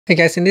Hey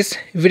guys, in this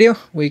video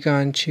we're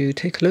going to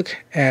take a look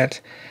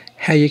at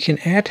how you can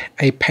add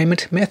a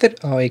payment method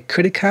or a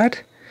credit card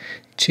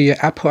to your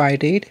Apple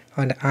ID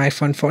on the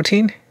iPhone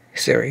 14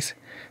 series.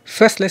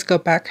 First, let's go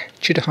back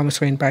to the home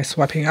screen by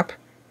swiping up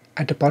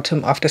at the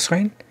bottom of the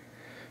screen.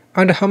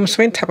 On the home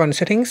screen, tap on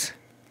Settings.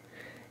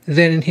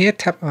 Then in here,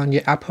 tap on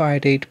your Apple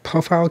ID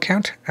profile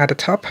account at the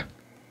top.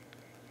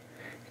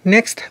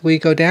 Next, we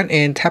go down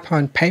and tap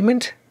on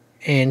Payment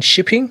and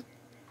Shipping.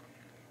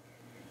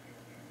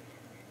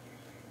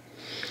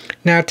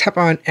 Now tap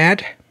on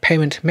Add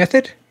Payment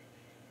Method.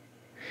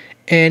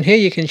 And here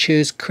you can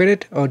choose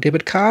credit or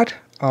debit card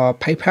or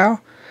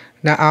PayPal.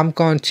 Now I'm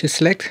going to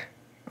select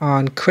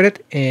on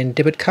credit and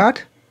debit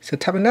card. So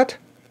tap on that.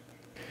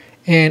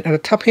 And at the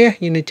top here,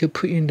 you need to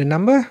put in the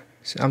number.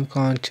 So I'm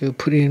going to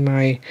put in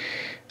my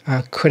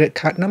credit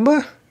card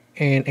number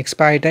and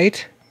expiry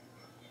date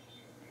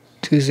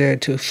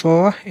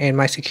 2024, and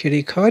my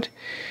security code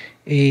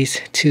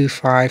is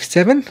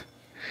 257.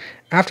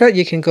 After that,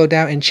 you can go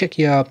down and check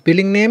your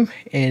billing name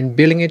and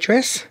billing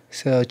address.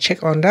 So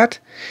check on that.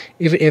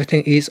 If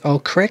everything is all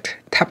correct,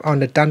 tap on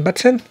the Done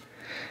button.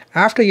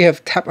 After you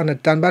have tapped on the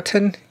Done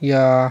button,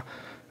 your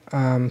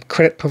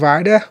credit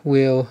provider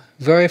will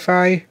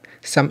verify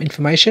some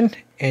information,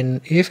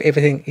 and if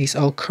everything is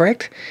all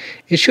correct,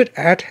 it should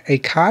add a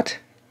card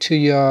to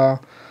your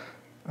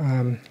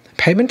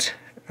payment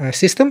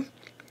system.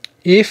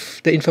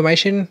 If the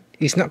information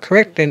is not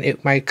correct, then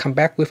it might come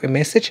back with a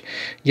message,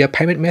 your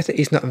payment method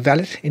is not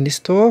valid in this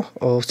store,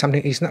 or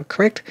something is not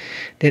correct.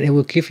 Then it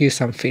will give you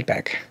some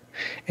feedback.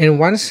 And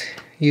once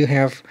you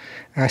have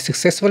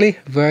successfully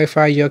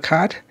verified your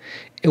card,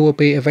 it will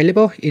be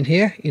available in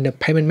here in the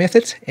payment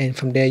methods, and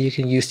from there you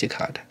can use your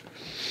card.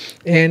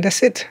 And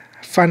that's it.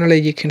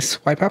 Finally, you can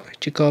swipe up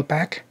to go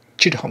back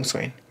to the home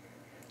screen.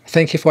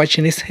 Thank you for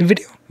watching this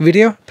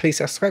video. Please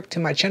subscribe to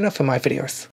my channel for my videos.